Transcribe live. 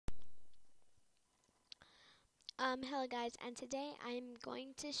Hello guys, and today I'm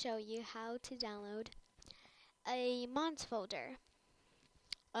going to show you how to download a mods folder.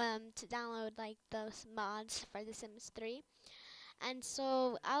 To download like those mods for The Sims 3. And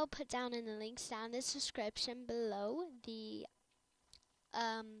so I'll put down in the links down in the description below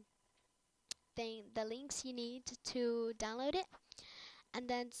um the links you need to download it. And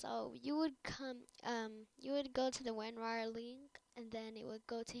then so you would you would go to the WinRAR link, and then it would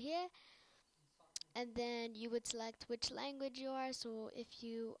go to here. And then you would select which language you are. So if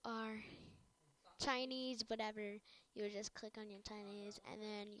you are Chinese, whatever, you would just click on your Chinese, and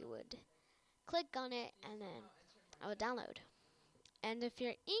then you would click on it, and then I would download. And if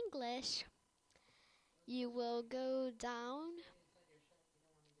you're English, you will go down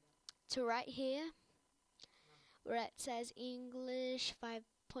to right here where it says English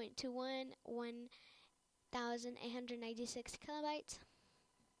 5.21 1896 kilobytes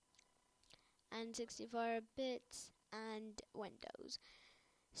and 64 bits and Windows.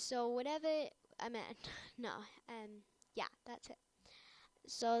 So whatever I meant, no, yeah, that's it.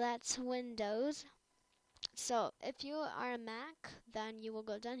 So that's Windows. So if you are a Mac, then you will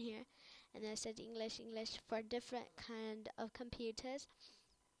go down here, and then it says English for different kind of computers.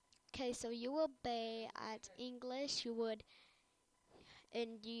 Okay, so you will be at English.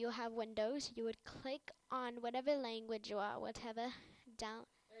 And you have Windows. You would click on whatever language you are, whatever down.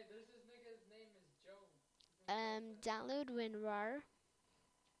 Hey, there's this nigga's name is Joe. Download WinRAR.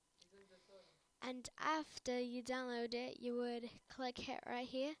 And after you download it, you would click hit right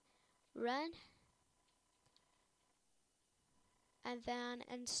here, run, and then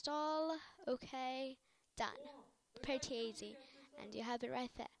install. Okay, done. Pretty easy, and you have it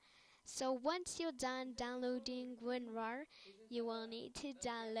right there. So once you're done downloading WinRAR, you will need to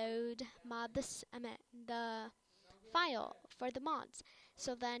download the file for the mods.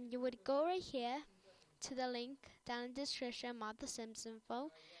 So then you would go right here to the link down in the description, Mod The Sims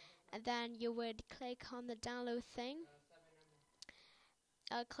info, and then you would click on the download thing.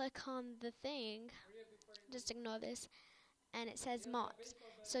 Click on the thing, just ignore this, and it says mods.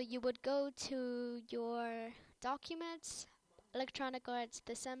 So you would go to your documents, Electronic Arts,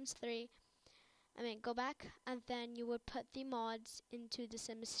 The Sims 3, go back, and then you would put the mods into the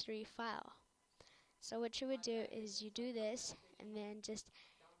Sims 3 file. So what you would do is you do this, and then just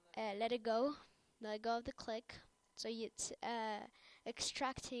let go of the click. So it's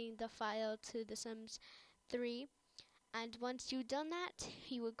extracting the file to the Sims 3. And once you've done that,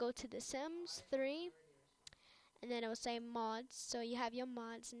 you will go to the Sims 3, and then it will say mods. So you have your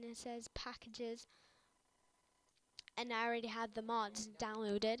mods, and it says packages. And I already have the mods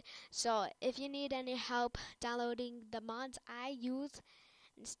downloaded. So if you need any help downloading the mods I use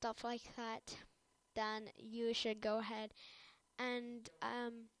and stuff like that, then you should go ahead and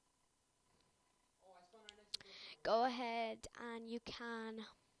you can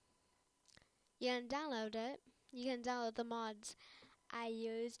download it. You can download the mods I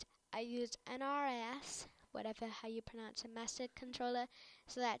used. I used NRS, whatever how you pronounce it, Master Controller.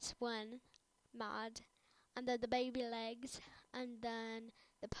 So that's one mod. And then the baby legs, and then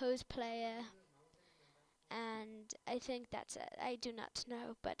the pose player, and I think that's it. I do not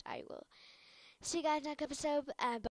know, but I will see you guys next episode.